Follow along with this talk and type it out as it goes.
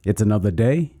It's another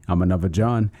day. I'm another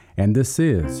John, and this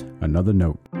is Another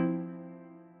Note.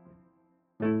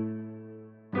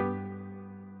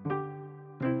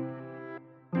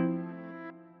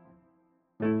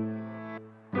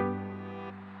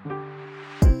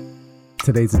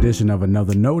 Today's edition of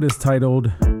Another Note is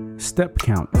titled Step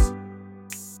Counts.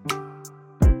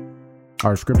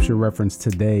 Our scripture reference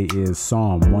today is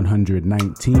Psalm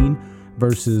 119,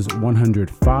 verses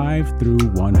 105 through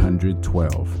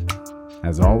 112.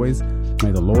 As always,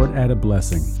 may the Lord add a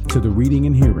blessing to the reading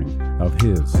and hearing of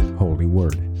His holy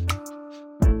word.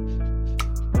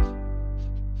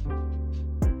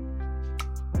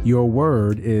 Your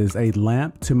word is a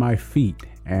lamp to my feet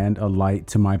and a light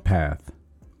to my path.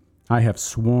 I have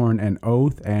sworn an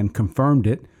oath and confirmed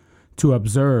it to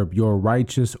observe your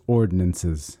righteous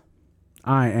ordinances.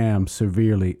 I am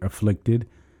severely afflicted.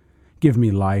 Give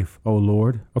me life, O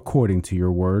Lord, according to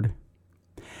your word.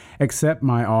 Accept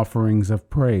my offerings of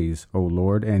praise, O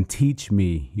Lord, and teach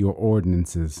me your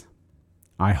ordinances.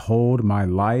 I hold my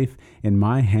life in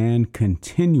my hand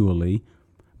continually,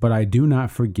 but I do not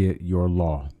forget your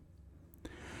law.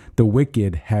 The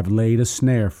wicked have laid a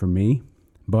snare for me,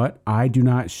 but I do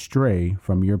not stray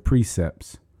from your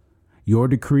precepts. Your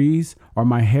decrees are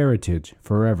my heritage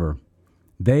forever.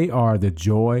 They are the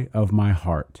joy of my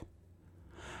heart.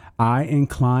 I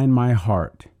incline my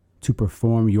heart to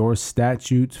perform your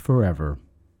statutes forever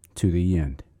to the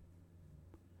end.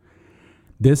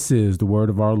 This is the word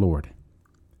of our Lord.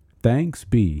 Thanks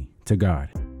be to God.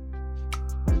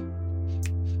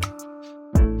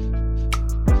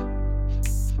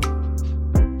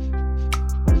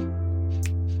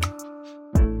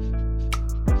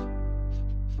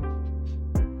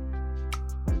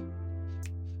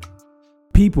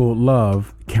 People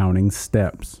love counting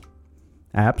steps.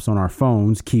 Apps on our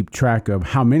phones keep track of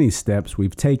how many steps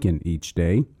we've taken each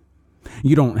day.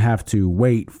 You don't have to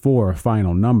wait for a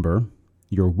final number.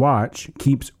 Your watch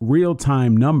keeps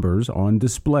real-time numbers on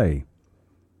display.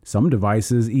 Some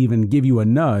devices even give you a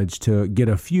nudge to get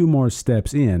a few more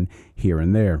steps in here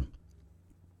and there.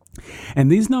 And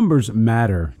these numbers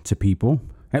matter to people.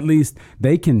 At least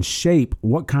they can shape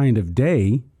what kind of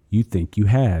day you think you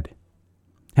had.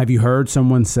 Have you heard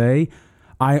someone say,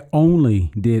 I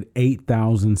only did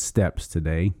 8,000 steps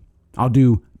today. I'll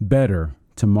do better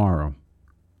tomorrow.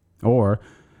 Or,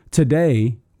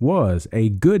 today was a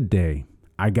good day.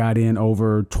 I got in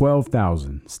over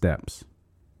 12,000 steps.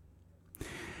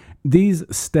 These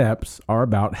steps are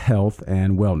about health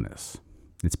and wellness.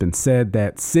 It's been said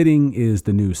that sitting is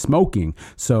the new smoking,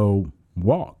 so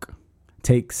walk.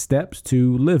 Take steps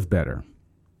to live better.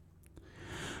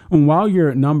 And while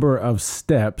your number of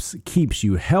steps keeps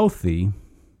you healthy,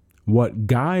 what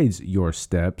guides your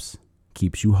steps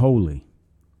keeps you holy.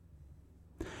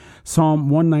 Psalm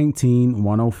 119,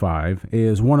 105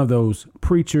 is one of those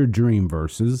preacher dream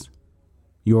verses.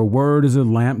 Your word is a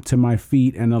lamp to my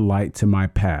feet and a light to my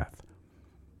path.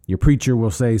 Your preacher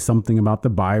will say something about the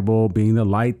Bible being the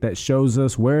light that shows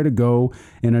us where to go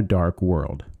in a dark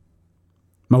world.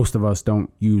 Most of us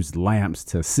don't use lamps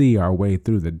to see our way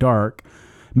through the dark.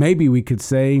 Maybe we could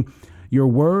say, your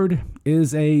word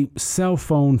is a cell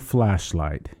phone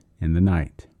flashlight in the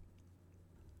night.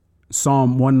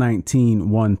 Psalm 119,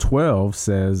 112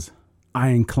 says, I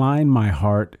incline my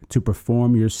heart to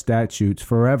perform your statutes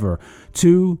forever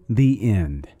to the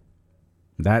end.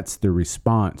 That's the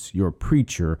response your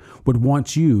preacher would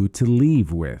want you to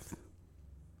leave with.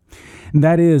 And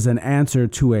that is an answer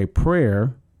to a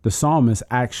prayer the psalmist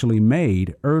actually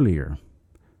made earlier.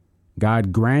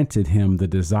 God granted him the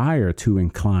desire to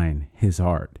incline his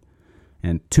heart,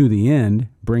 and to the end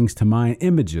brings to mind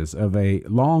images of a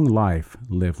long life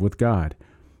lived with God.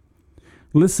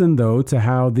 Listen, though, to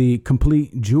how the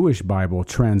complete Jewish Bible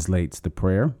translates the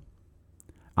prayer.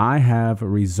 I have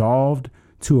resolved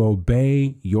to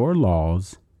obey your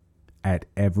laws at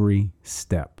every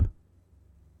step.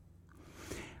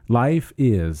 Life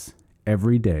is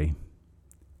every day.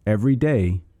 Every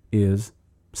day is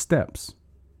steps.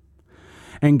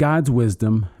 And God's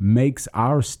wisdom makes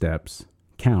our steps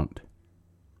count.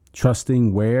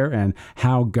 Trusting where and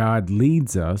how God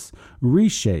leads us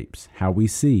reshapes how we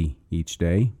see each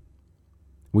day.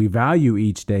 We value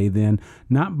each day then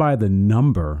not by the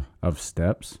number of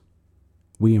steps.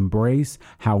 We embrace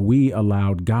how we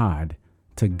allowed God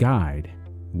to guide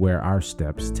where our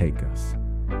steps take us.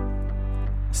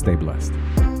 Stay blessed.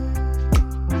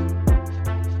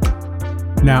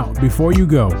 Now, before you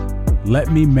go,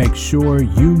 let me make sure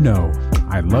you know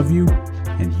I love you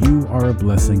and you are a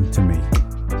blessing to me.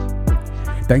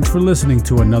 Thanks for listening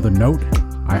to Another Note.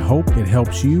 I hope it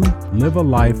helps you live a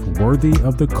life worthy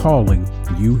of the calling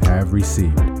you have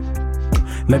received.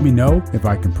 Let me know if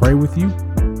I can pray with you,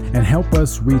 and help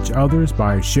us reach others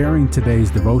by sharing today's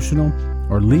devotional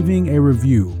or leaving a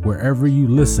review wherever you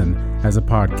listen as a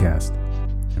podcast.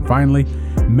 And finally,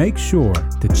 make sure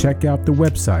to check out the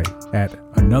website at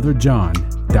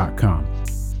anotherjohn.com.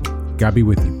 God be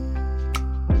with you.